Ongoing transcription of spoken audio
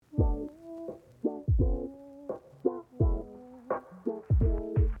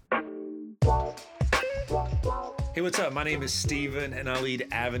Hey, what's up? My name is Steven, and I lead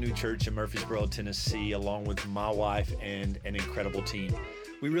Avenue Church in Murfreesboro, Tennessee, along with my wife and an incredible team.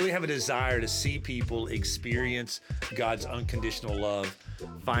 We really have a desire to see people experience God's unconditional love,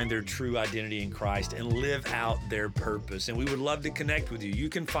 find their true identity in Christ, and live out their purpose. And we would love to connect with you. You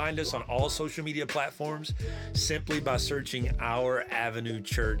can find us on all social media platforms simply by searching Our Avenue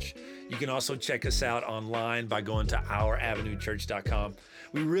Church. You can also check us out online by going to ouravenuechurch.com.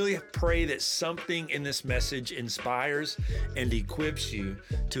 We really pray that something in this message inspires and equips you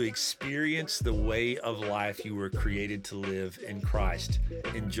to experience the way of life you were created to live in Christ.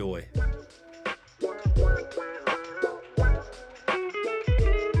 Enjoy.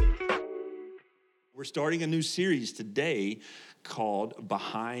 We're starting a new series today called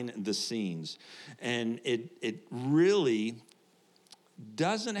Behind the Scenes. And it really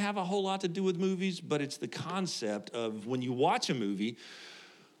doesn't have a whole lot to do with movies, but it's the concept of when you watch a movie,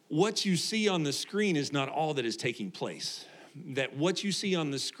 what you see on the screen is not all that is taking place. That what you see on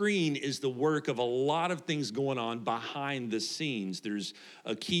the screen is the work of a lot of things going on behind the scenes. There's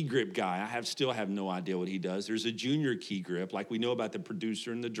a key grip guy. I still have no idea what he does. There's a junior key grip, like we know about the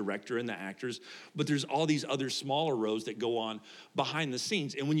producer and the director and the actors, but there's all these other smaller roles that go on behind the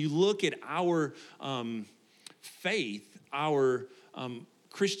scenes. And when you look at our faith, our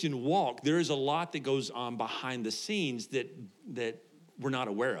Christian walk, there is a lot that goes on behind the scenes that we're not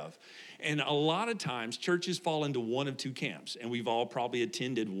aware of. And a lot of times churches fall into one of two camps, and we've all probably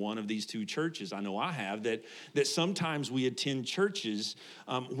attended one of these two churches. I know I have, that sometimes we attend churches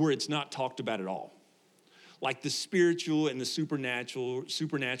where it's not talked about at all. Like the spiritual and the supernatural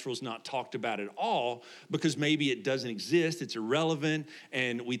is not talked about at all because maybe it doesn't exist, it's irrelevant,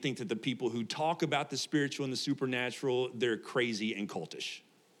 and we think that the people who talk about the spiritual and the supernatural, they're crazy and cultish,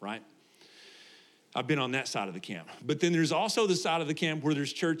 right? I've been on that side of the camp. But then there's also the side of the camp where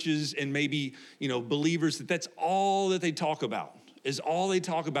there's churches and maybe, believers that's all that they talk about. All they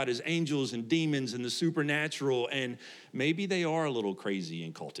talk about is angels and demons and the supernatural, and maybe they are a little crazy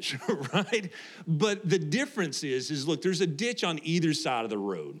and cultish, right? But the difference is look, there's a ditch on either side of the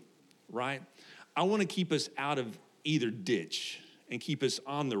road, right? I want to keep us out of either ditch and keep us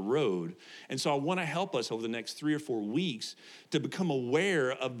on the road. And so I want to help us over the next 3 or 4 weeks to become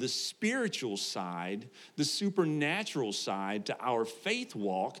aware of the spiritual side, the supernatural side to our faith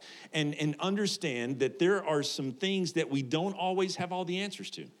walk, and understand that there are some things that we don't always have all the answers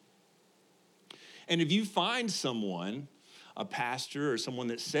to. And if you find someone, a pastor or someone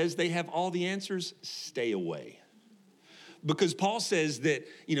that says they have all the answers, stay away. Because Paul says that,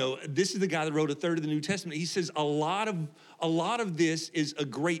 this is the guy that wrote a third of the New Testament. He says a lot of this is a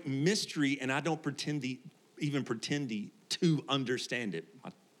great mystery, and I don't even pretend to understand it.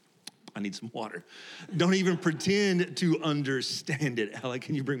 I need some water. Don't even pretend to understand it. Ella,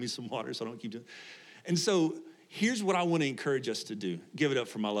 can you bring me some water so I don't keep doing it? And so here's what I want to encourage us to do. Give it up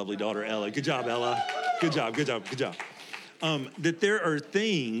for my lovely daughter, Ella. Good job, Ella. Good job. That there are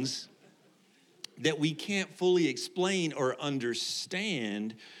things that we can't fully explain or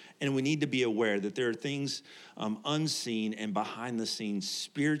understand, and we need to be aware that there are things unseen and behind the scenes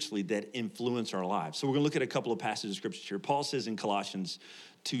spiritually that influence our lives. So we're going to look at a couple of passages of scripture here. Paul says in Colossians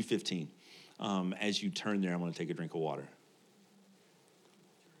 2:15, as you turn there, I'm going to take a drink of water.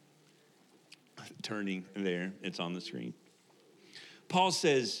 Turning there, it's on the screen. Paul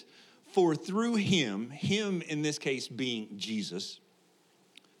says, for through him in this case being Jesus,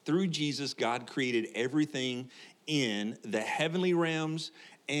 through Jesus, God created everything in the heavenly realms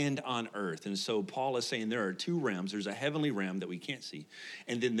and on earth. And so Paul is saying there are two realms. There's a heavenly realm that we can't see,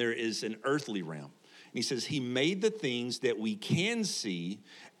 and then there is an earthly realm. And he says he made the things that we can see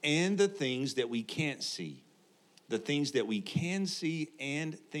and the things that we can't see. The things that we can see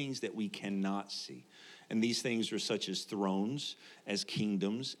and things that we cannot see. And these things are such as thrones, as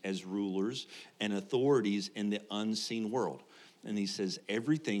kingdoms, as rulers, and authorities in the unseen world. And he says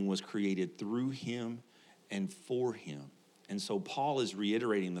everything was created through him and for him. And so Paul is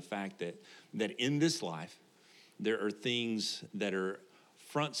reiterating the fact that in this life, there are things that are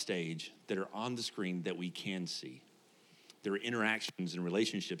front stage, that are on the screen that we can see. There are interactions and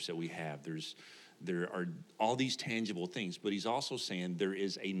relationships that we have. There are all these tangible things, but he's also saying there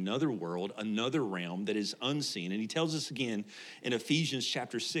is another world, another realm that is unseen. And he tells us again in Ephesians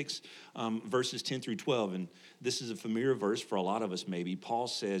chapter 6, verses 10 through 12, and this is a familiar verse for a lot of us maybe. Paul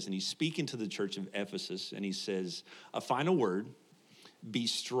says, and he's speaking to the church of Ephesus, and he says, a final word, be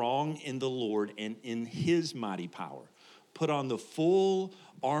strong in the Lord and in his mighty power. Put on the full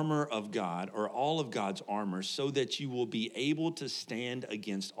armor of God, or all of God's armor, so that you will be able to stand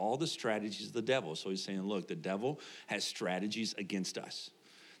against all the strategies of the devil. So he's saying, look, the devil has strategies against us.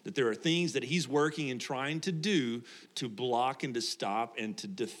 that there are things that he's working and trying to do to block and to stop and to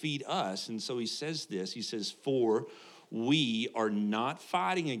defeat us. And so he says this, he says, for we are not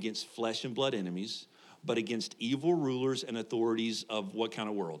fighting against flesh and blood enemies, but against evil rulers and authorities of what kind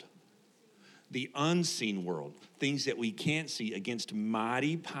of world? The unseen world, things that we can't see, against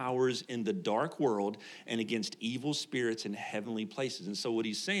mighty powers in the dark world and against evil spirits in heavenly places. And so what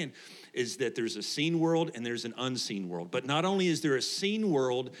he's saying is that there's a seen world and there's an unseen world. But not only is there a seen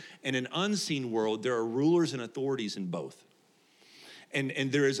world and an unseen world, there are rulers and authorities in both. And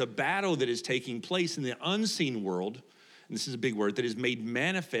there is a battle that is taking place in the unseen world, and this is a big word, that is made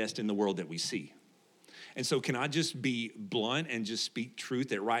manifest in the world that we see. And so can I just be blunt and just speak truth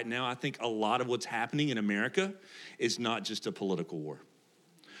that right now I think a lot of what's happening in America is not just a political war.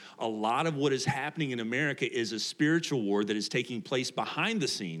 A lot of what is happening in America is a spiritual war that is taking place behind the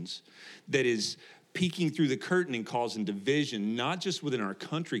scenes that is peeking through the curtain and causing division, not just within our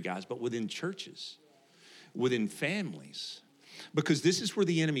country, guys, but within churches, within families. Because this is where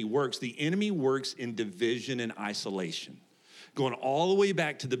the enemy works. The enemy works in division and isolation. Going all the way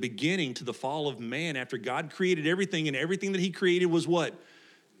back to the beginning, to the fall of man, after God created everything, and everything that he created was what?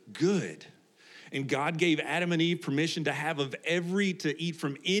 Good. And God gave Adam and Eve permission to eat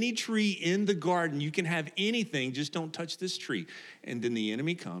from any tree in the garden. You can have anything, just don't touch this tree. And then the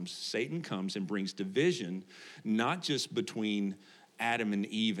enemy comes, Satan comes and brings division, not just between Adam and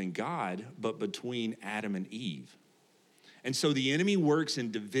Eve and God, but between Adam and Eve. And so the enemy works in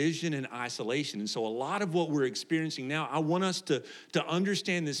division and isolation. And so a lot of what we're experiencing now, I want us to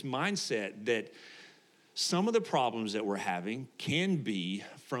understand this mindset that some of the problems that we're having can be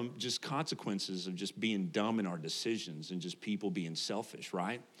from just consequences of just being dumb in our decisions and just people being selfish,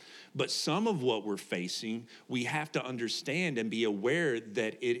 right? But some of what we're facing, we have to understand and be aware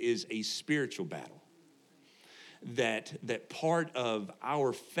that it is a spiritual battle. That part of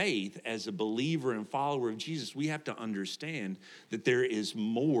our faith as a believer and follower of Jesus, we have to understand that there is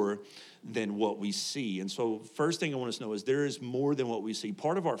more than what we see. And so first thing I want us to know is there is more than what we see.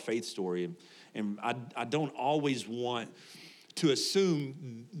 Part of our faith story, and I don't always want to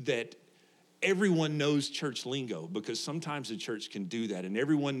assume that everyone knows church lingo, because sometimes the church can do that, and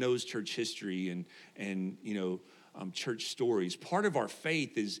everyone knows church history and church stories. Part of our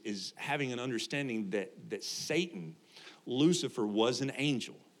faith is having an understanding that Satan, Lucifer, was an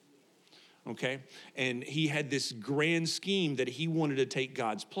angel, okay? And he had this grand scheme that he wanted to take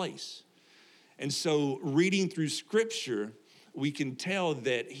God's place. And so reading through Scripture, we can tell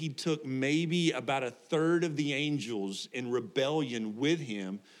that he took maybe about a third of the angels in rebellion with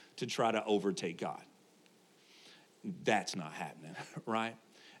him to try to overtake God. That's not happening, right?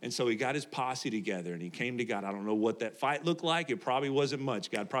 And so he got his posse together and he came to God. I don't know what that fight looked like. It probably wasn't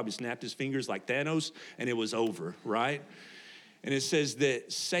much. God probably snapped his fingers like Thanos and it was over, right? And it says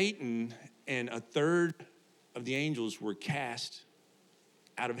that Satan and a third of the angels were cast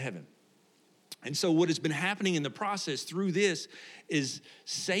out of heaven. And so what has been happening in the process through this is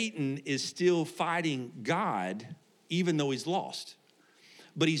Satan is still fighting God even though he's lost.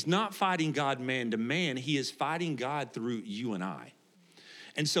 But he's not fighting God man to man. He is fighting God through you and I.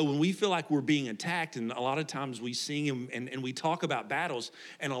 And so when we feel like we're being attacked, and a lot of times we sing and we talk about battles,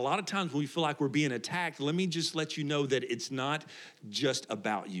 and a lot of times when we feel like we're being attacked, let me just let you know that it's not just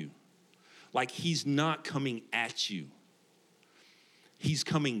about you. Like, he's not coming at you. He's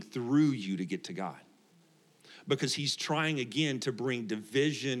coming through you to get to God. Because he's trying again to bring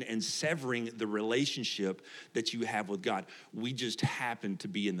division and severing the relationship that you have with God. We just happen to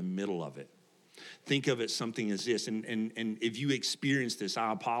be in the middle of it. Think of it something as this, and if you experience this,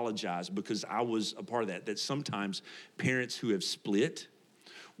 I apologize, because I was a part of that sometimes parents who have split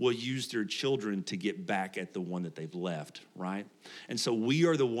will use their children to get back at the one that they've left, right? And so we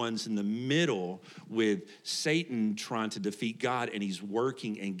are the ones in the middle with Satan trying to defeat God, and he's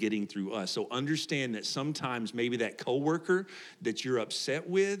working and getting through us. So understand that sometimes maybe that coworker that you're upset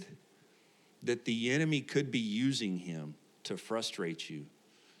with, that the enemy could be using him to frustrate you,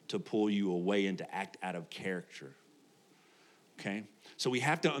 to pull you away and to act out of character, okay? So we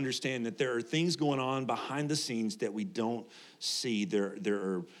have to understand that there are things going on behind the scenes that we don't see. There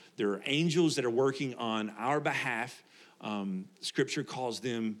are angels that are working on our behalf. Scripture calls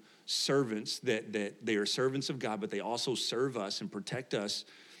them servants, that they are servants of God, but they also serve us and protect us.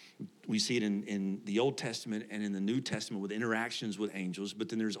 We see it in the Old Testament and in the New Testament with interactions with angels, but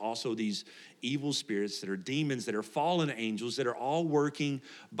then there's also these evil spirits that are demons, that are fallen angels, that are all working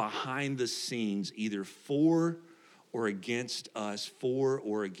behind the scenes, either for or against us, for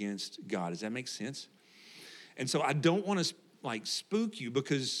or against God. Does that make sense? And so I don't want to like spook you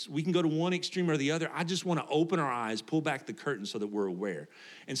because we can go to one extreme or the other. I just want to open our eyes, pull back the curtain so that we're aware.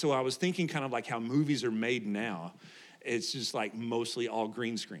 And so I was thinking kind of like how movies are made now. It's just like mostly all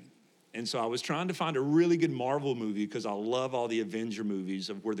green screen. And so I was trying to find a really good Marvel movie because I love all the Avenger movies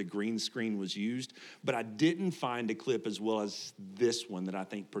of where the green screen was used, but I didn't find a clip as well as this one that I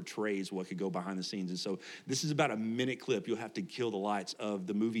think portrays what could go behind the scenes. And so this is about a minute clip. You'll have to kill the lights of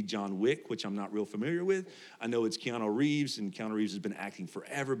the movie John Wick, which I'm not real familiar with. I know it's Keanu Reeves, and Keanu Reeves has been acting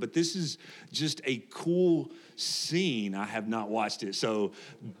forever, but this is just a cool scene. I have not watched it, so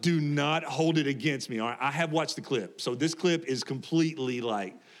do not hold it against me. All right? I have watched the clip. So this clip is completely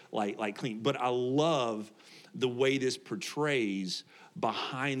like clean. But I love the way this portrays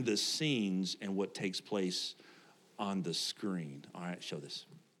behind the scenes and what takes place on the screen. All right, show this.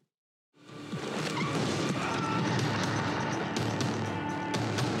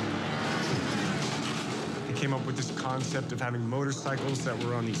 They came up with this concept of having motorcycles that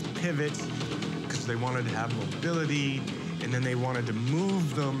were on these pivots because they wanted to have mobility, and then they wanted to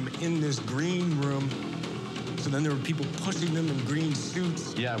move them in this green room. So then there were people pushing them in green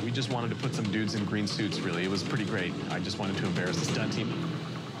suits. Yeah, we just wanted to put some dudes in green suits, really. It was pretty great. I just wanted to embarrass the stunt team.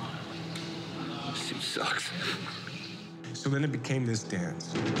 This suit sucks. So then it became this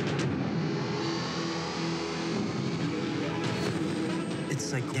dance.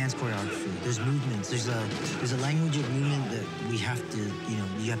 It's like dance choreography. There's movements. There's a language of movement that we have to,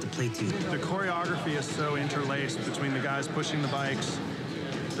 you have to play to. The choreography is so interlaced between the guys pushing the bikes,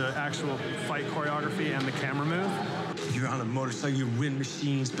 the actual fight choreography, and the camera move. You're on a motorcycle, you're wind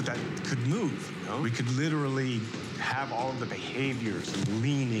machines, but that could move, you know? We could literally have all of the behaviors, and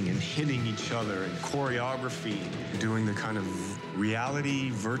leaning and hitting each other, and choreography, doing the kind of reality,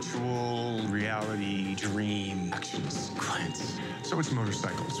 virtual reality, dream action sequence. So it's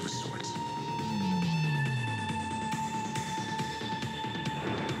motorcycles with swords.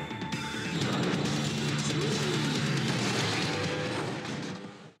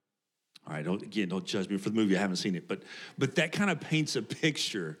 All right, don't judge me for the movie. I haven't seen it, but that kind of paints a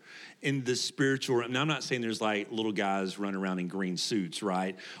picture in the spiritual. Now, I'm not saying there's like little guys running around in green suits,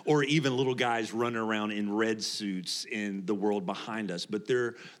 right? Or even little guys running around in red suits in the world behind us. But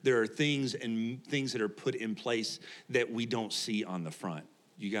there are things that are put in place that we don't see on the front.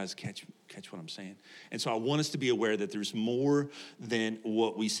 You guys catch what I'm saying? And so I want us to be aware that there's more than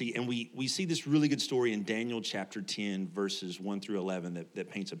what we see. And we see this really good story in Daniel chapter 10, verses 1 through 11 that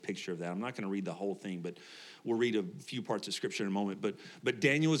paints a picture of that. I'm not going to read the whole thing, but we'll read a few parts of scripture in a moment. But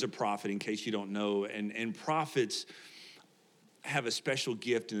Daniel is a prophet, in case you don't know. And prophets have a special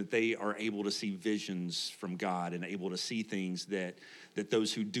gift in that they are able to see visions from God and able to see things that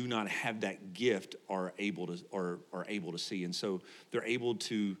those who do not have that gift are able to see. And so they're able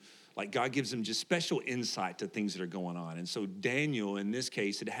to, like, God gives them just special insight to things that are going on. And so Daniel, in this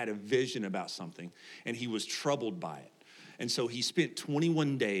case, had a vision about something, and he was troubled by it. And so he spent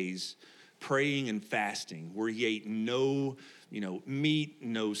 21 days praying and fasting, where he ate no meat,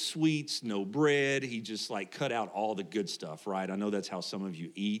 no sweets, no bread. He just like cut out all the good stuff, right? I know that's how some of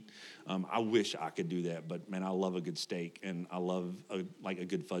you eat. I wish I could do that, but man, I love a good steak, and I love a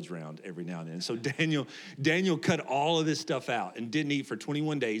good fudge round every now and then. So Daniel cut all of this stuff out and didn't eat for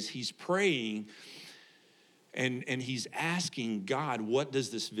 21 days. He's praying, and he's asking God, what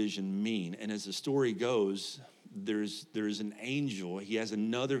does this vision mean? And as the story goes, there's an angel. He has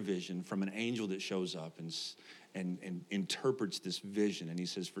another vision from an angel that shows up and interprets this vision. And he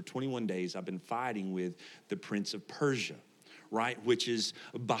says, for 21 days, I've been fighting with the Prince of Persia, right? Which is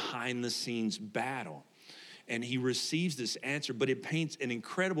behind the scenes battle. And he receives this answer, but it paints an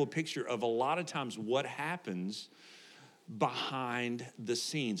incredible picture of a lot of times what happens behind the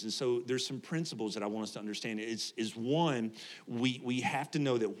scenes. And so there's some principles that I want us to understand. Is one, we have to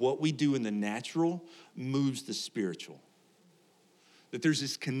know that what we do in the natural moves the spiritual. That there's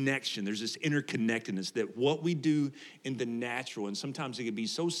this connection, there's this interconnectedness, that what we do in the natural, and sometimes it could be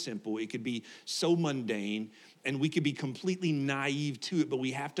so simple, it could be so mundane, and we could be completely naive to it, but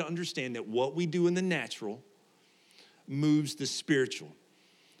we have to understand that what we do in the natural moves the spiritual.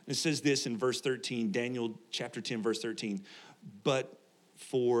 It says this in verse 13, Daniel chapter 10, verse 13,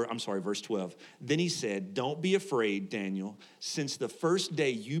 verse 12. Then he said, don't be afraid, Daniel, since the first day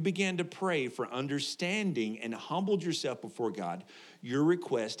you began to pray for understanding and humbled yourself before God, your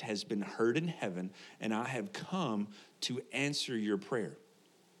request has been heard in heaven, and I have come to answer your prayer.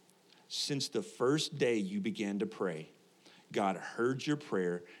 Since the first day you began to pray, God heard your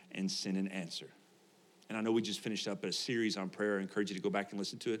prayer and sent an answer. And I know we just finished up a series on prayer. I encourage you to go back and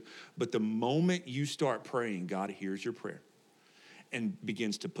listen to it. But the moment you start praying, God hears your prayer and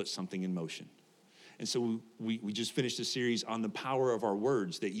begins to put something in motion. And so we just finished a series on the power of our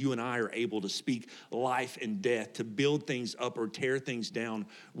words, that you and I are able to speak life and death, to build things up or tear things down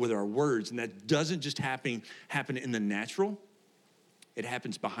with our words. And that doesn't just happen in the natural, it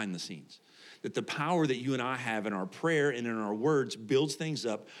happens behind the scenes. That the power that you and I have in our prayer and in our words builds things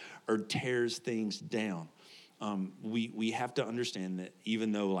up or tears things down. We have to understand that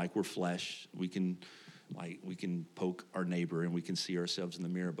even though like we're flesh, we can poke our neighbor and we can see ourselves in the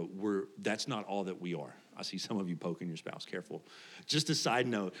mirror, but that's not all that we are. I see some of you poking your spouse. Careful. Just a side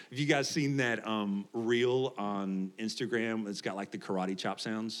note, have you guys seen that reel on Instagram? It's got like the karate chop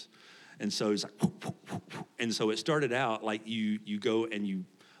sounds. And so it's like, whoop, whoop, whoop, whoop. And so it started out like you go and you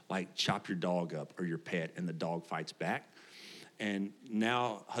like chop your dog up or your pet and the dog fights back. And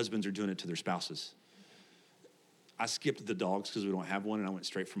now husbands are doing it to their spouses. I skipped the dogs because we don't have one, and I went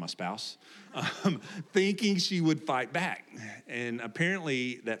straight for my spouse, thinking she would fight back. And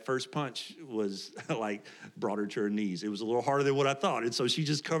apparently that first punch was like brought her to her knees. It was a little harder than what I thought. And so she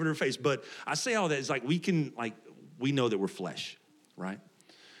just covered her face. But I say all that is like we know that we're flesh, right?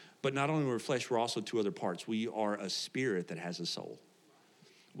 But not only we're flesh, we're also two other parts. We are a spirit that has a soul.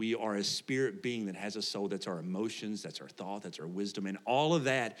 We are a spirit being that has a soul. That's our emotions, that's our thought, that's our wisdom. And all of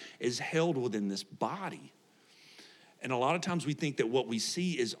that is held within this body. And a lot of times we think that what we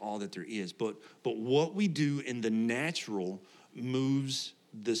see is all that there is. But what we do in the natural moves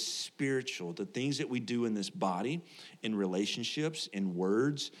the spiritual. The things that we do in this body, in relationships, in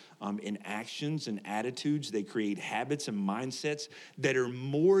words, in actions and attitudes, they create habits and mindsets that are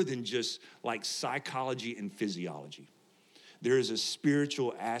more than just like psychology and physiology. There is a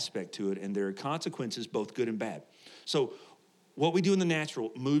spiritual aspect to it, and there are consequences, both good and bad. So what we do in the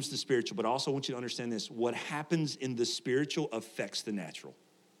natural moves the spiritual, but I also want you to understand this. What happens in the spiritual affects the natural.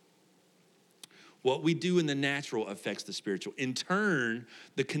 What we do in the natural affects the spiritual. In turn,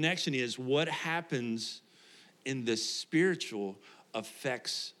 the connection is what happens in the spiritual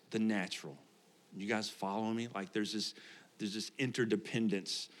affects the natural. You guys follow me? Like there's this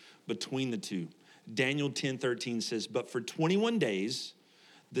interdependence between the two. Daniel 10:13 says, but for 21 days,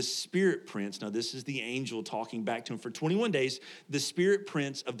 the spirit prince, now this is the angel talking back to him, for 21 days, the spirit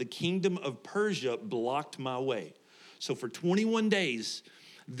prince of the kingdom of Persia blocked my way. So for 21 days,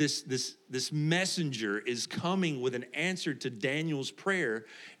 this messenger is coming with an answer to Daniel's prayer,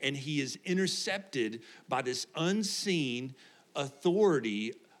 and he is intercepted by this unseen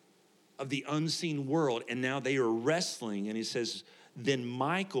authority of the unseen world, and now they are wrestling, and he says, then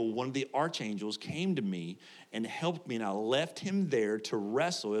Michael, one of the archangels, came to me and helped me, and I left him there to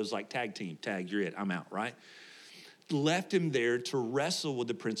wrestle. It was like tag team, you're it, I'm out, right? Left him there to wrestle with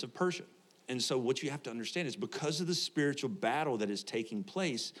the prince of Persia. And so what you have to understand is because of the spiritual battle that is taking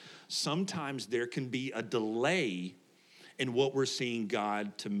place, sometimes there can be a delay in what we're seeing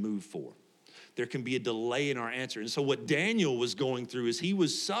God to move for. There can be a delay in our answer. And so what Daniel was going through is he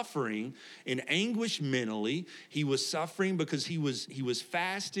was suffering in anguish mentally. He was suffering because he was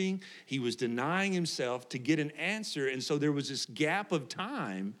fasting. He was denying himself to get an answer. And so there was this gap of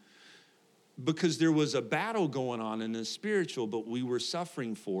time because there was a battle going on in the spiritual, but we were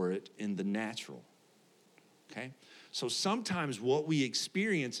suffering for it in the natural. Okay? So sometimes what we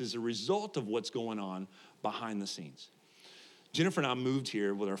experience is a result of what's going on behind the scenes. Jennifer and I moved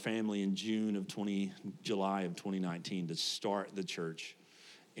here with our family in July of 2019 to start the church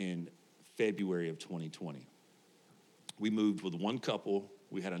in February of 2020. We moved with one couple.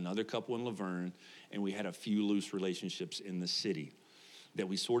 We had another couple in Laverne, and we had a few loose relationships in the city that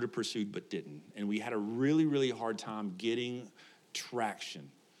we sort of pursued but didn't. And we had a really, really hard time getting traction.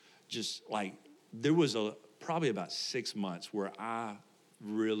 Just like there was probably about 6 months where I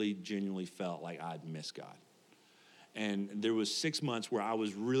really genuinely felt like I'd missed God. And there was 6 months where I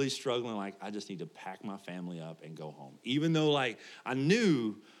was really struggling, like, I just need to pack my family up and go home. Even though, like, I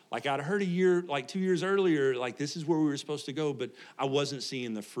knew, like, I'd heard 2 years earlier, like, this is where we were supposed to go, but I wasn't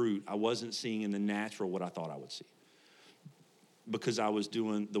seeing the fruit. I wasn't seeing in the natural what I thought I would see because I was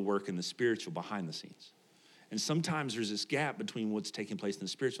doing the work in the spiritual behind the scenes. And sometimes there's this gap between what's taking place in the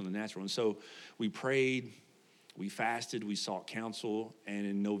spiritual and the natural. And so we prayed. We fasted, we sought counsel, and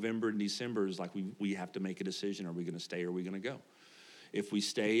in November and December, it's like we have to make a decision. Are we going to stay or are we going to go? If we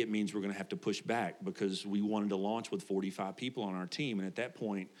stay, it means we're going to have to push back because we wanted to launch with 45 people on our team, and at that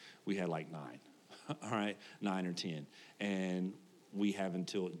point, we had like 9, all right, 9 or 10. And we have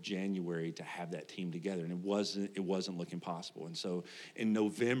until January to have that team together, and it wasn't looking possible. And so in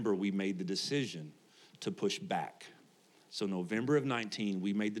November, we made the decision to push back. So November of 19,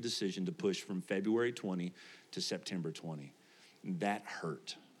 we made the decision to push from February 20 to September 20. That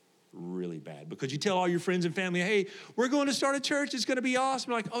hurt. really bad because you tell all your friends and family, hey, we're going to start a church. It's going to be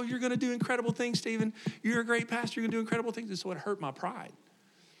awesome. Like, oh, you're going to do incredible things, Stephen. You're a great pastor. You're going to do incredible things. And so it hurt my pride.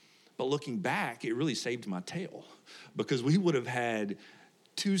 But looking back, it really saved my tail because we would have had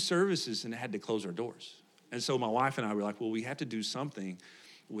 2 services and had to close our doors. And so my wife and I were like, well, we have to do something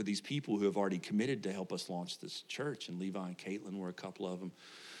with these people who have already committed to help us launch this church. And Levi and Caitlin were a couple of them.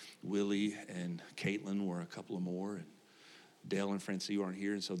 Willie and Caitlin were a couple of more. And Dale and Francie aren't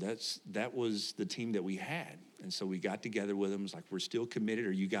here. And so that was the team that we had. And so we got together with them. It's like, we're still committed.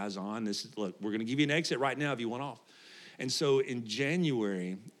 Are you guys on? Look, we're going to give you an exit right now if you want off. And so in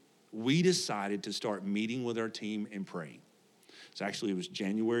January, we decided to start meeting with our team and praying. So actually, it was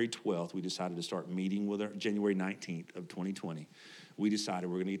January 12th. We decided to start meeting with January 19th of 2020. We decided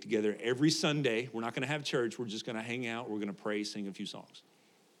we're going to get together every Sunday. We're not going to have church. We're just going to hang out. We're going to pray, sing a few songs.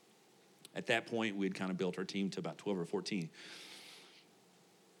 At that point, we had kind of built our team to about 12 or 14.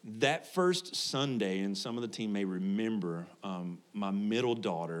 That first Sunday, and some of the team may remember, my middle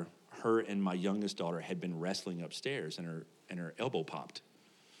daughter, her and my youngest daughter had been wrestling upstairs, and her elbow popped.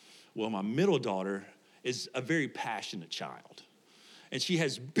 Well, my middle daughter is a very passionate child. And she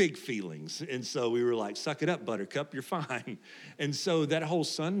has big feelings. And so we were like, suck it up, Buttercup, you're fine. And so that whole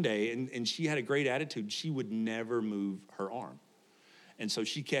Sunday, and she had a great attitude, she would never move her arm. And so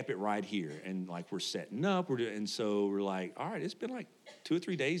she kept it right here. And like, we're setting up, and so we're like, all right, it's been like 2 or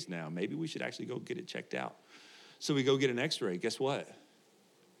 3 days now. Maybe we should actually go get it checked out. So we go get an x-ray. Guess what?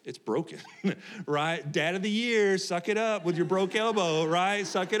 It's broken, right? Dad of the year, suck it up with your broke elbow, right?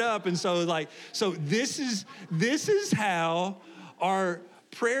 Suck it up. And so this is how our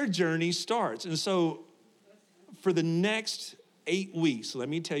prayer journey starts. And so for the next 8 weeks, let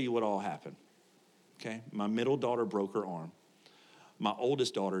me tell you what all happened, okay? My middle daughter broke her arm. My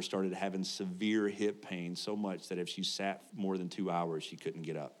oldest daughter started having severe hip pain, so much that if she sat more than 2 hours, she couldn't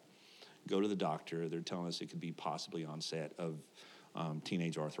get up. Go to the doctor. They're telling us it could be possibly onset of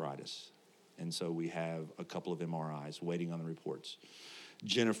teenage arthritis. And so we have a couple of MRIs waiting on the reports.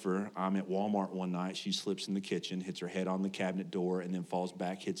 Jennifer, I'm at Walmart one night. She slips in the kitchen, hits her head on the cabinet door, and then falls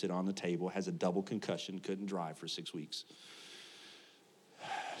back, hits it on the table, has a double concussion, couldn't drive for 6 weeks.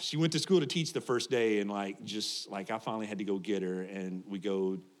 She went to school to teach the first day, and I finally had to go get her, and we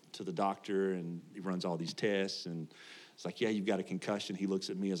go to the doctor, and he runs all these tests, and it's like, yeah, you've got a concussion. He looks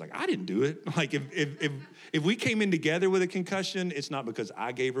at me, I was like, I didn't do it. Like, if we came in together with a concussion, it's not because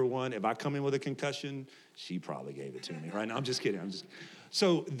I gave her one. If I come in with a concussion, she probably gave it to me, right? No, I'm just kidding.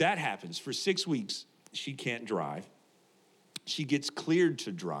 So that happens. For 6 weeks, she can't drive. She gets cleared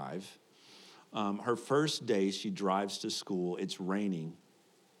to drive. Her first day, she drives to school. It's raining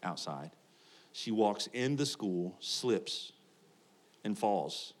outside. She walks into school, slips, and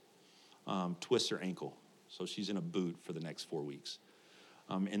falls, twists her ankle. So she's in a boot for the next 4 weeks.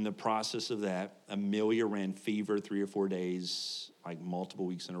 In the process of that, Amelia ran fever 3 or 4 days, like multiple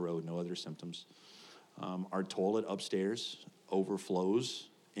weeks in a row, no other symptoms. Our toilet upstairs overflows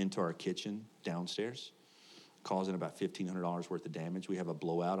into our kitchen downstairs, causing about $1,500 worth of damage. We have a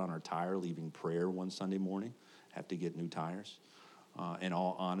blowout on our tire leaving prayer one Sunday morning, have to get new tires. In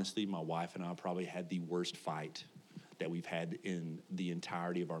all honesty, my wife and I probably had the worst fight that we've had in the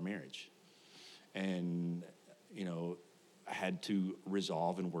entirety of our marriage. And, I had to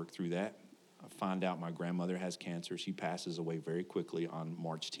resolve and work through that. I find out my grandmother has cancer. She passes away very quickly on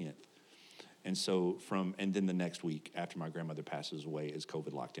March 10th. And then the next week after my grandmother passes away is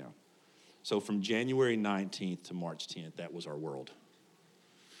COVID lockdown. So from January 19th to March 10th, that was our world.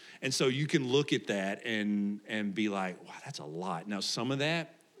 And so you can look at that and be like, wow, that's a lot. Now, some of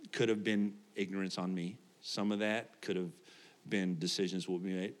that could have been ignorance on me. Some of that could have been decisions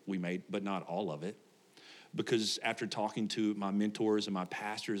we made, but not all of it. Because after talking to my mentors and my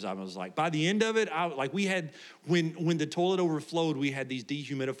pastors, I was like, by the end of it, we had, when the toilet overflowed, we had these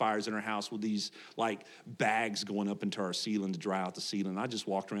dehumidifiers in our house with these like bags going up into our ceiling to dry out the ceiling. I just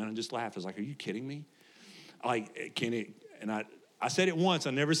walked around and just laughed. I was like, are you kidding me? Like, can it, and I said it once,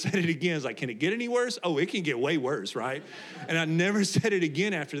 I never said it again. It's like, can it get any worse? Oh, it can get way worse, right? And I never said it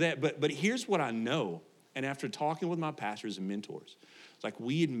again after that. But here's what I know. And after talking with my pastors and mentors, it's like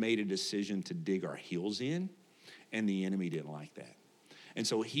we had made a decision to dig our heels in, and the enemy didn't like that. And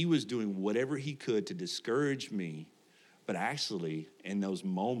so he was doing whatever he could to discourage me. But actually, in those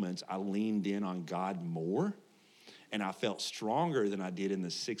moments, I leaned in on God more, and I felt stronger than I did in the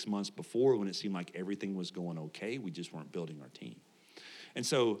 6 months before when it seemed like everything was going okay. We just weren't building our team. And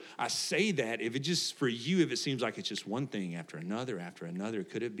so I say that if it seems like it's just one thing after another,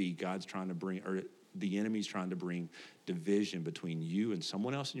 could it be God's trying to bring, or the enemy's trying to bring division between you and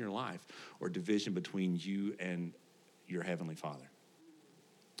someone else in your life, or division between you and your Heavenly Father?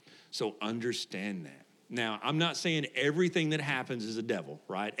 So understand that. Now, I'm not saying everything that happens is a devil,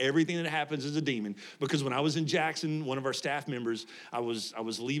 right? Everything that happens is a demon. Because when I was in Jackson, one of our staff members, I was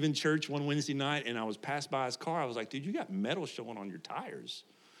leaving church one Wednesday night, and I was passed by his car. I was like, dude, you got metal showing on your tires.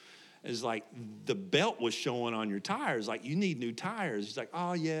 It's like the belt was showing on your tires. Like, you need new tires. He's like,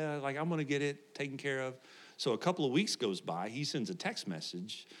 oh, yeah, like I'm going to get it taken care of. So a couple of weeks goes by. He sends a text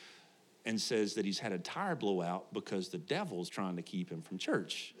message and says that he's had a tire blowout because the devil's trying to keep him from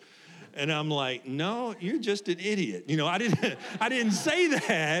church. And I'm like, no, you're just an idiot. You know, I didn't say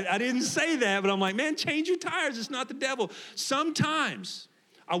that. But I'm like, man, change your tires. It's not the devil. Sometimes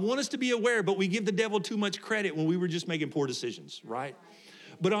I want us to be aware, but we give the devil too much credit when we were just making poor decisions, right?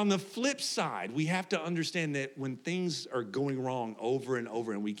 But on the flip side, we have to understand that when things are going wrong over and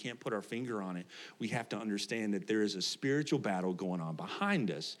over and we can't put our finger on it, we have to understand that there is a spiritual battle going on behind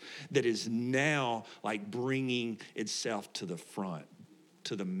us that is now like bringing itself to the front,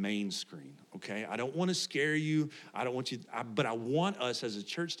 to the main screen, okay? I don't want to scare you. I don't want you, but I want us as a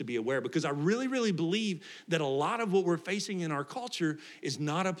church to be aware, because I really, really believe that a lot of what we're facing in our culture is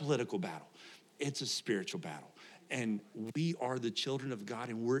not a political battle. It's a spiritual battle. And we are the children of God,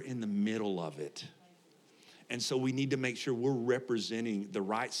 and we're in the middle of it. And so we need to make sure we're representing the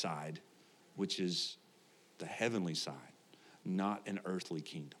right side, which is the heavenly side, not an earthly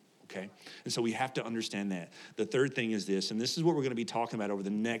kingdom. Okay? And so we have to understand that. The third thing is this, and this is what we're going to be talking about over the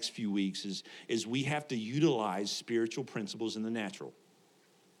next few weeks, is we have to utilize spiritual principles in the natural.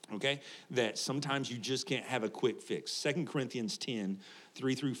 Okay? That sometimes you just can't have a quick fix. 2 Corinthians 10,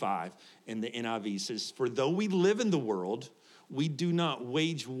 3-5 in the NIV says, for though we live in the world, we do not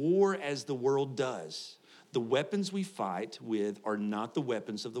wage war as the world does. The weapons we fight with are not the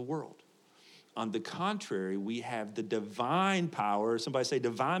weapons of the world. On the contrary, we have the divine power, somebody say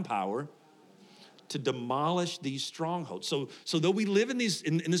divine power, to demolish these strongholds. So though we live in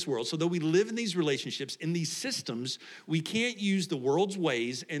this world, so though we live in these relationships, in these systems, we can't use the world's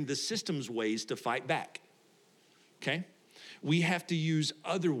ways and the system's ways to fight back, okay? We have to use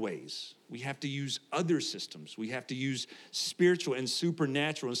other ways. We have to use other systems. We have to use spiritual and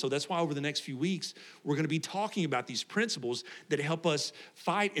supernatural. And so that's why over the next few weeks, we're going to be talking about these principles that help us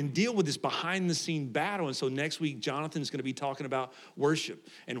fight and deal with this behind-the-scene battle. And so next week, Jonathan's going to be talking about worship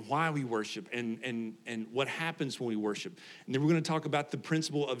and why we worship and what happens when we worship. And then we're going to talk about the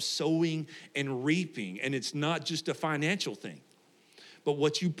principle of sowing and reaping. And it's not just a financial thing, but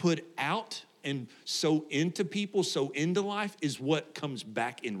what you put out and sow into people, sow into life, is what comes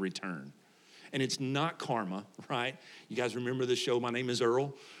back in return. And it's not karma, right? You guys remember the show, My Name is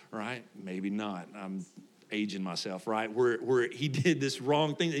Earl, right? Maybe not. I'm aging myself, right? Where he did this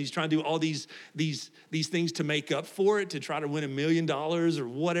wrong thing. He's trying to do all these things to make up for it, to try to win $1 million or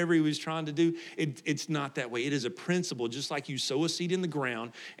whatever he was trying to do. It's not that way. It is a principle. Just like you sow a seed in the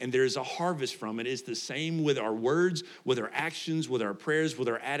ground and there's a harvest from it, it's the same with our words, with our actions, with our prayers, with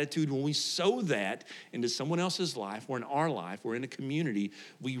our attitude. When we sow that into someone else's life or in our life, we're in a community,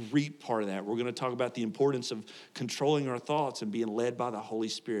 we reap part of that. We're going to talk about the importance of controlling our thoughts and being led by the Holy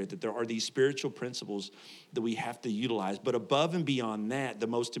Spirit, that there are these spiritual principles that we have to utilize. But above and beyond that, the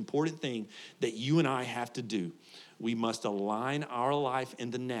most important thing that you and I have to do, we must align our life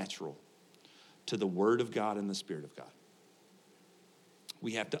in the natural to the Word of God and the Spirit of God.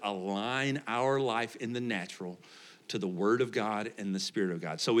 We have to align our life in the natural to the Word of God and the Spirit of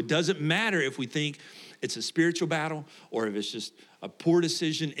God. So it doesn't matter if we think it's a spiritual battle or if it's just a poor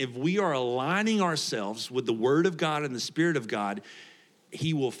decision. If we are aligning ourselves with the Word of God and the Spirit of God,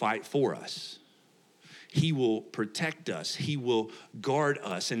 He will fight for us. He will protect us. He will guard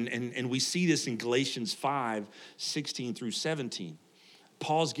us. And we see this in Galatians 5, 16-17.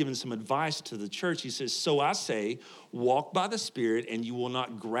 Paul's given some advice to the church. He says, so I say, walk by the Spirit, and you will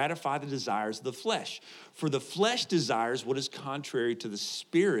not gratify the desires of the flesh. For the flesh desires what is contrary to the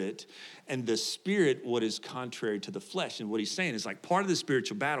Spirit, and the Spirit what is contrary to the flesh. And what he's saying is, like, part of the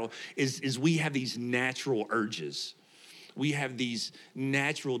spiritual battle is we have these natural urges. We have these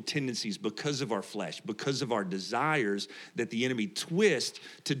natural tendencies because of our flesh, because of our desires, that the enemy twists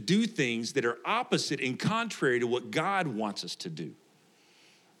to do things that are opposite and contrary to what God wants us to do,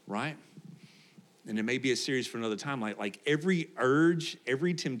 right? And it may be a series for another time. Like every urge,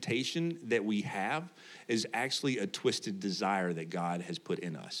 every temptation that we have is actually a twisted desire that God has put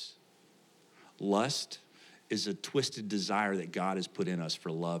in us. Lust is a twisted desire that God has put in us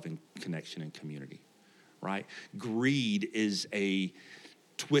for love and connection and community. Right? Greed is a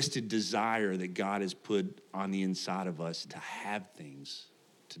twisted desire that God has put on the inside of us to have things,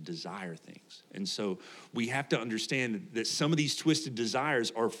 to desire things. And so we have to understand that some of these twisted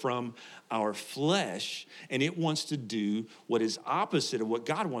desires are from our flesh, and it wants to do what is opposite of what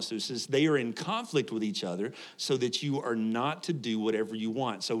God wants to do. It says they are in conflict with each other so that you are not to do whatever you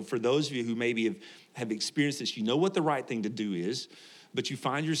want. So for those of you who maybe have experienced this, you know what the right thing to do is, but you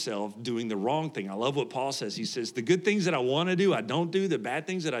find yourself doing the wrong thing. I love what Paul says. He says, the good things that I want to do, I don't do. The bad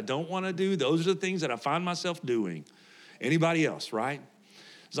things that I don't want to do, those are the things that I find myself doing. Anybody else, right?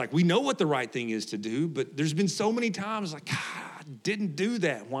 It's like, we know what the right thing is to do, but there's been so many times like, God, I didn't do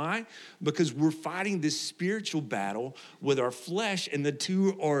that. Why? Because we're fighting this spiritual battle with our flesh, and the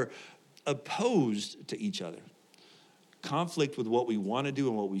two are opposed to each other. Conflict with what we want to do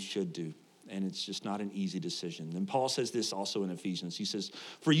and what we should do. And it's just not an easy decision. And Paul says this also in Ephesians. He says,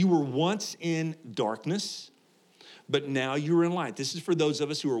 for you were once in darkness, but now you're in light. This is for those of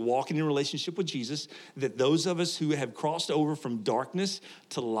us who are walking in relationship with Jesus, that those of us who have crossed over from darkness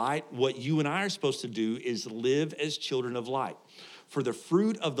to light, what you and I are supposed to do is live as children of light. For the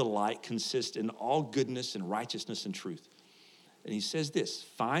fruit of the light consists in all goodness and righteousness and truth. And he says this,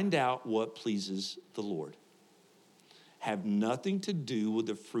 find out what pleases the Lord. Have nothing to do with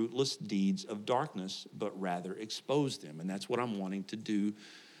the fruitless deeds of darkness, but rather expose them. And that's what I'm wanting to do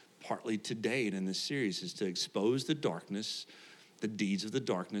partly today and in this series, is to expose the darkness, the deeds of the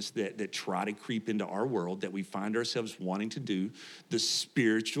darkness that try to creep into our world, that we find ourselves wanting to do. The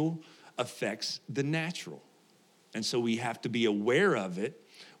spiritual affects the natural. And so we have to be aware of it.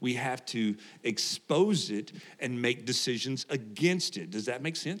 We have to expose it and make decisions against it. Does that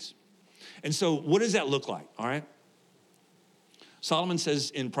make sense? And so what does that look like, all right? Solomon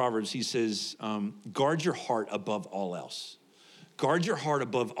says in Proverbs, he says, guard your heart above all else. Guard your heart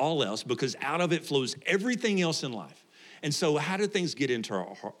above all else, because out of it flows everything else in life. And so how do things get into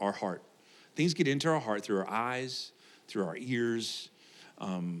our heart? Things get into our heart through our eyes, through our ears,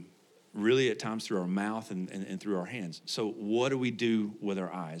 really at times through our mouth and through our hands. So what do we do with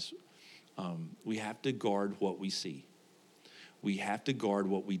our eyes? We have to guard what we see. We have to guard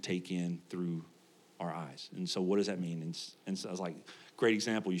what we take in through our eyes. And so what does that mean? And so I was like, great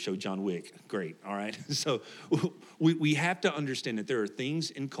example, you showed John Wick. Great, all right? So we have to understand that there are things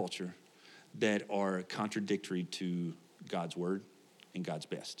in culture that are contradictory to God's word and God's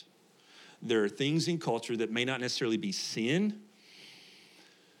best. There are things in culture that may not necessarily be sin,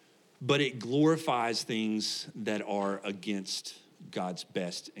 but it glorifies things that are against God's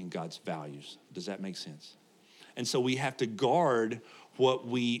best and God's values. Does that make sense? And so we have to guard what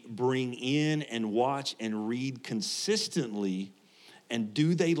we bring in and watch and read consistently, and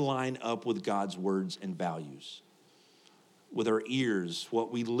do they line up with God's words and values? With our ears,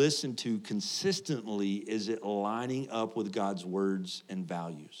 what we listen to consistently, is it lining up with God's words and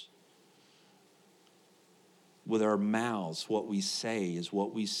values? With our mouths, what we say, is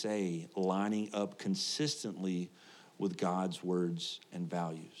what we say lining up consistently with God's words and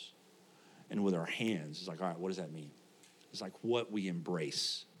values? And with our hands, it's like, all right, what does that mean? It's like what we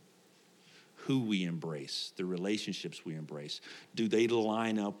embrace, who we embrace, the relationships we embrace. Do they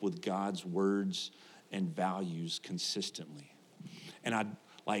line up with God's words and values consistently? And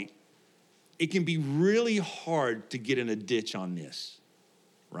it can be really hard to get in a ditch on this,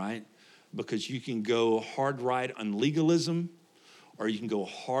 right? Because you can go hard right on legalism, or you can go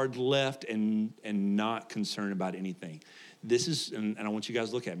hard left and not concerned about anything. This is, and I want you guys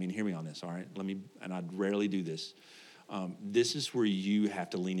to look at me and hear me on this, all right? And I'd rarely do this. This is where you have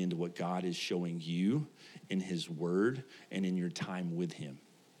to lean into what God is showing you in his word and in your time with him,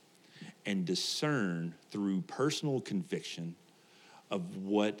 and discern through personal conviction of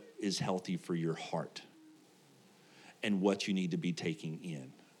what is healthy for your heart and what you need to be taking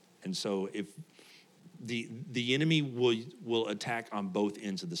in. And so if the enemy will attack on both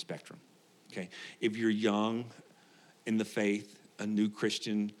ends of the spectrum, okay? If you're young in the faith, a new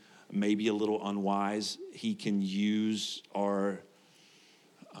Christian, maybe a little unwise, he can use our,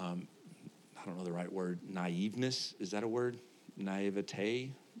 I don't know the right word, naiveness, is that a word?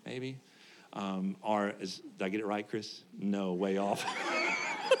 Naivete, maybe? Did I get it right, Chris? No, way off.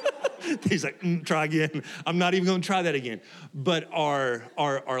 He's like, try again. I'm not even gonna try that again. But our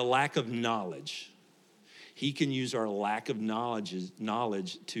lack of knowledge, he can use our lack of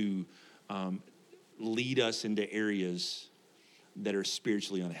knowledge to lead us into areas that are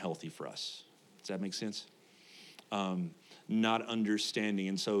spiritually unhealthy for us. Does that make sense? Not understanding.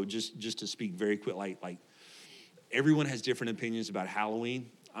 And so just to speak very quick, like everyone has different opinions about Halloween.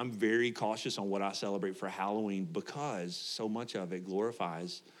 I'm very cautious on what I celebrate for Halloween, because so much of it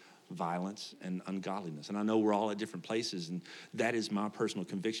glorifies violence and ungodliness. And I know we're all at different places, and that is my personal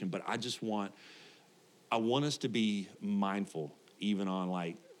conviction, but I want us to be mindful even on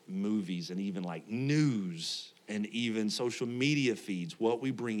like movies and even like news and even social media feeds, what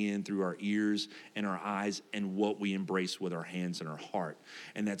we bring in through our ears and our eyes and what we embrace with our hands and our heart.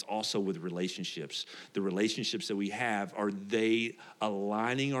 And that's also with relationships. The relationships that we have, are they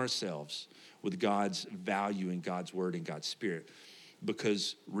aligning ourselves with God's value and God's word and God's spirit?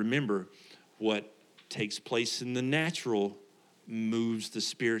 Because remember, what takes place in the natural moves the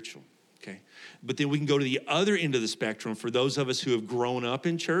spiritual, okay? But then we can go to the other end of the spectrum for those of us who have grown up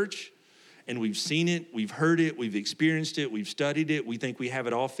in church and we've seen it, we've heard it, we've experienced it, we've studied it, we think we have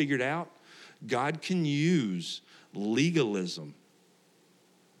it all figured out. God can use legalism.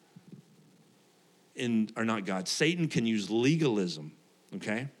 Satan can use legalism,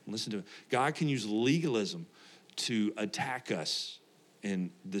 okay? Listen to it. God can use legalism to attack us in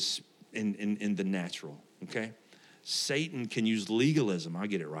the natural, okay? Satan can use legalism. I'll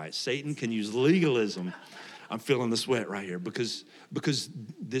get it right. Satan can use legalism. I'm feeling the sweat right here because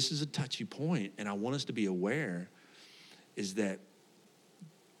this is a touchy point, and I want us to be aware is that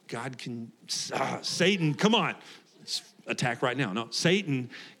God can, Satan, come on, attack right now. No, Satan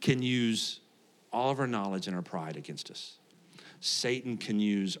can use all of our knowledge and our pride against us. Satan can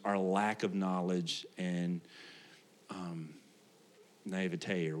use our lack of knowledge and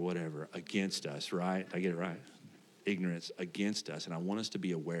naivete or whatever against us, right? I get it right. Ignorance against us. And I want us to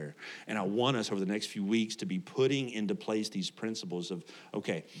be aware. And I want us over the next few weeks to be putting into place these principles of,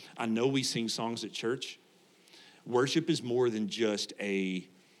 okay, I know we sing songs at church. Worship is more than just a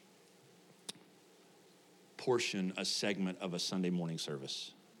portion, a segment of a Sunday morning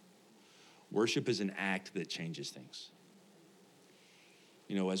service. Worship is an act that changes things.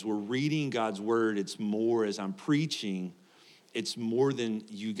 You know, as we're reading God's word, it's more, as I'm preaching, it's more than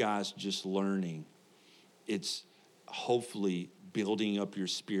you guys just learning. It's hopefully building up your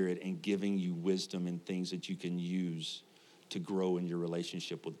spirit and giving you wisdom and things that you can use to grow in your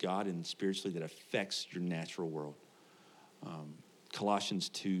relationship with God and spiritually that affects your natural world. Colossians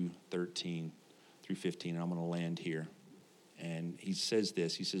 2:13 through 15, and I'm going to land here. And he says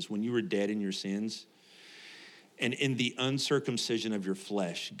this, he says, when you were dead in your sins and in the uncircumcision of your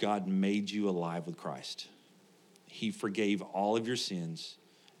flesh, God made you alive with Christ. He forgave all of your sins,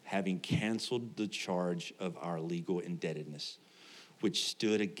 having canceled the charge of our legal indebtedness, which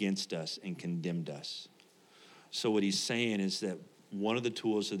stood against us and condemned us. So what he's saying is that one of the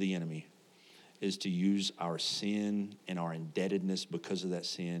tools of the enemy is to use our sin and our indebtedness because of that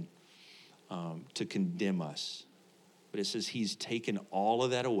sin to condemn us. But it says he's taken all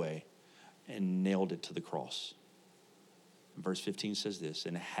of that away and nailed it to the cross. Verse 15 says this,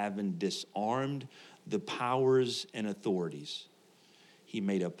 and having disarmed the powers and authorities, he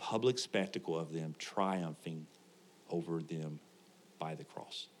made a public spectacle of them, triumphing over them by the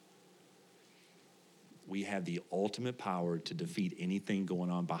cross. We have the ultimate power to defeat anything going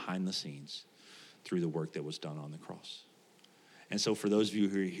on behind the scenes through the work that was done on the cross. And so for those of you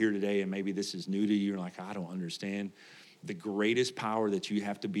who are here today, and maybe this is new to you, you're like, I don't understand. The greatest power that you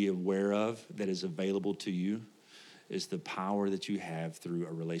have to be aware of that is available to you is the power that you have through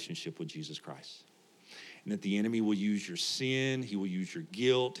a relationship with Jesus Christ. And that the enemy will use your sin, he will use your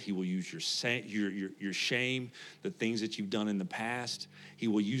guilt, he will use your shame, the things that you've done in the past. He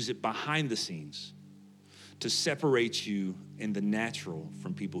will use it behind the scenes to separate you in the natural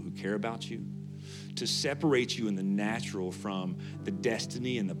from people who care about you, to separate you in the natural from the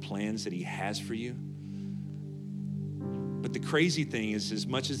destiny and the plans that he has for you. But the crazy thing is, as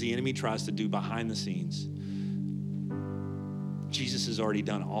much as the enemy tries to do behind the scenes, Jesus has already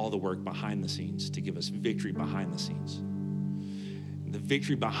done all the work behind the scenes to give us victory behind the scenes. The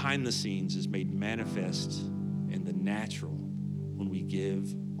victory behind the scenes is made manifest in the natural when we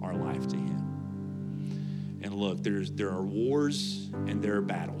give our life to him. And look, there are wars and there are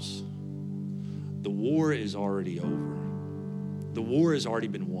battles. The war is already over. The war has already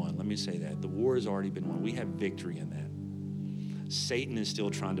been won. Let me say that. The war has already been won. We have victory in that. Satan is still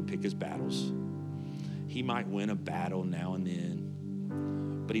trying to pick his battles. He might win a battle now and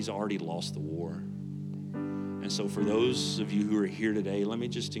then, but he's already lost the war. And so for those of you who are here today, let me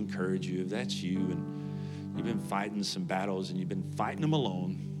just encourage you, if that's you and you've been fighting some battles and you've been fighting them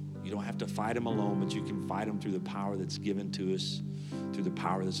alone, you don't have to fight them alone, but you can fight them through the power that's given to us, through the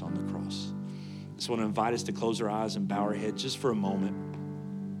power that's on the cross. I just want to invite us to close our eyes and bow our heads just for a moment.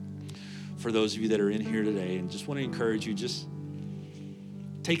 For those of you that are in here today, and just want to encourage you, just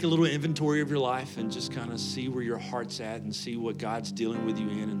take a little inventory of your life and just kind of see where your heart's at and see what God's dealing with you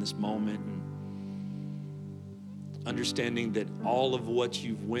in this moment. And understanding that all of what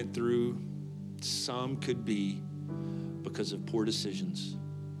you've went through, some could be because of poor decisions.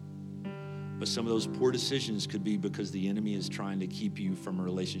 But some of those poor decisions could be because the enemy is trying to keep you from a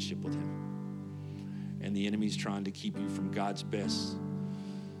relationship with him. And the enemy is trying to keep you from God's best.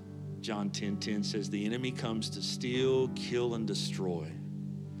 John 10:10 says, the enemy comes to steal, kill, and destroy.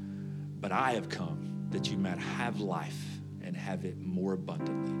 But I have come that you might have life and have it more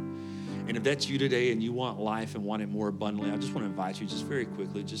abundantly. And if that's you today and you want life and want it more abundantly, I just want to invite you just very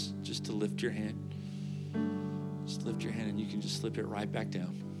quickly just to lift your hand. Just lift your hand and you can just slip it right back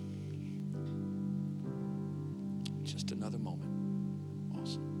down. Just another moment.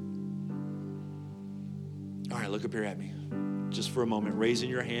 Awesome. All right, look up here at me. Just for a moment. Raising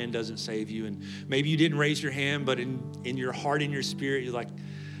your hand doesn't save you. And maybe you didn't raise your hand, but in your heart, in your spirit, you're like,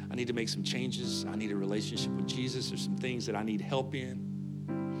 I need to make some changes. I need a relationship with Jesus. There's some things that I need help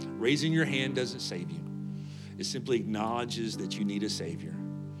in. Raising your hand doesn't save you. It simply acknowledges that you need a Savior.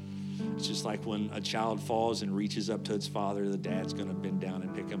 It's just like when a child falls and reaches up to its father, the dad's going to bend down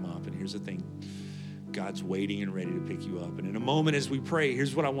and pick him up. And here's the thing. God's waiting and ready to pick you up. And in a moment as we pray,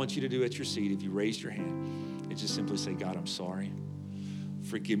 here's what I want you to do at your seat. If you raised your hand, and just simply say, God, I'm sorry.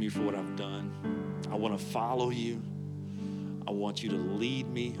 Forgive me for what I've done. I want to follow you. I want you to lead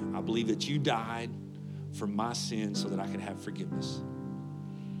me. I believe that you died for my sins so that I could have forgiveness.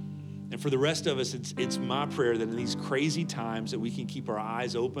 And for the rest of us, it's my prayer that in these crazy times that we can keep our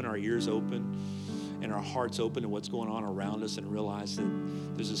eyes open, our ears open, and our hearts open to what's going on around us and realize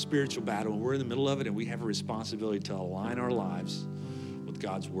that there's a spiritual battle and we're in the middle of it and we have a responsibility to align our lives with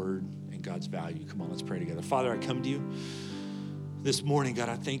God's word and God's value. Come on, let's pray together. Father, I come to you this morning. God,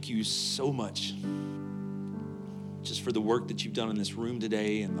 I thank you so much just for the work that you've done in this room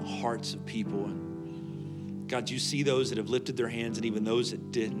today and the hearts of people. And God, you see those that have lifted their hands and even those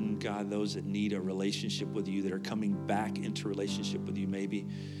that didn't. God, those that need a relationship with you, that are coming back into relationship with you. Maybe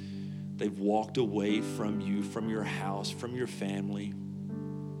they've walked away from you, from your house, from your family,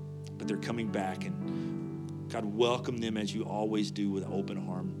 but they're coming back. And God, welcome them as you always do with open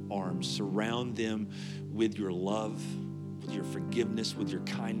arms. Surround them with your love, with your forgiveness, with your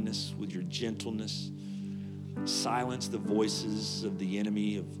kindness, with your gentleness. Silence the voices of the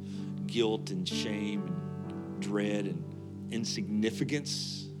enemy of guilt and shame and dread and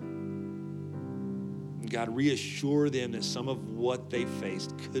insignificance. And God, reassure them that some of what they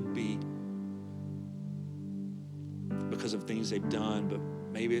faced could be because of things they've done, but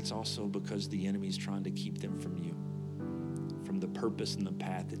maybe it's also because the enemy's trying to keep them from you, from the purpose and the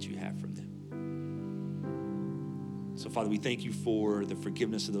path that you have from them. So, Father, we thank you for the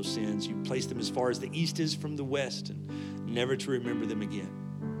forgiveness of those sins. You placed them as far as the east is from the west and never to remember them again.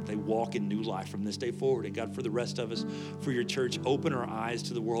 They walk in new life from this day forward. And God, for the rest of us, for your church, open our eyes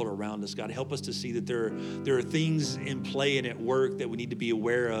to the world around us. God, help us to see that there are things in play and at work that we need to be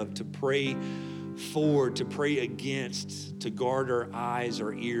aware of, to pray for, to pray against, to guard our eyes,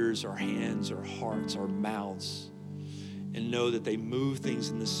 our ears, our hands, our hearts, our mouths, and know that they move things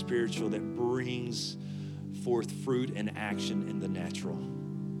in the spiritual that brings forth fruit and action in the natural.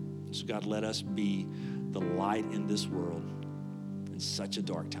 So God, let us be the light in this world in such a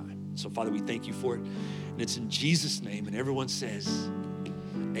dark time. So Father, we thank you for it. And it's in Jesus' name. And everyone says,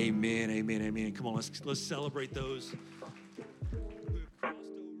 amen, amen, amen. Come on, let's celebrate those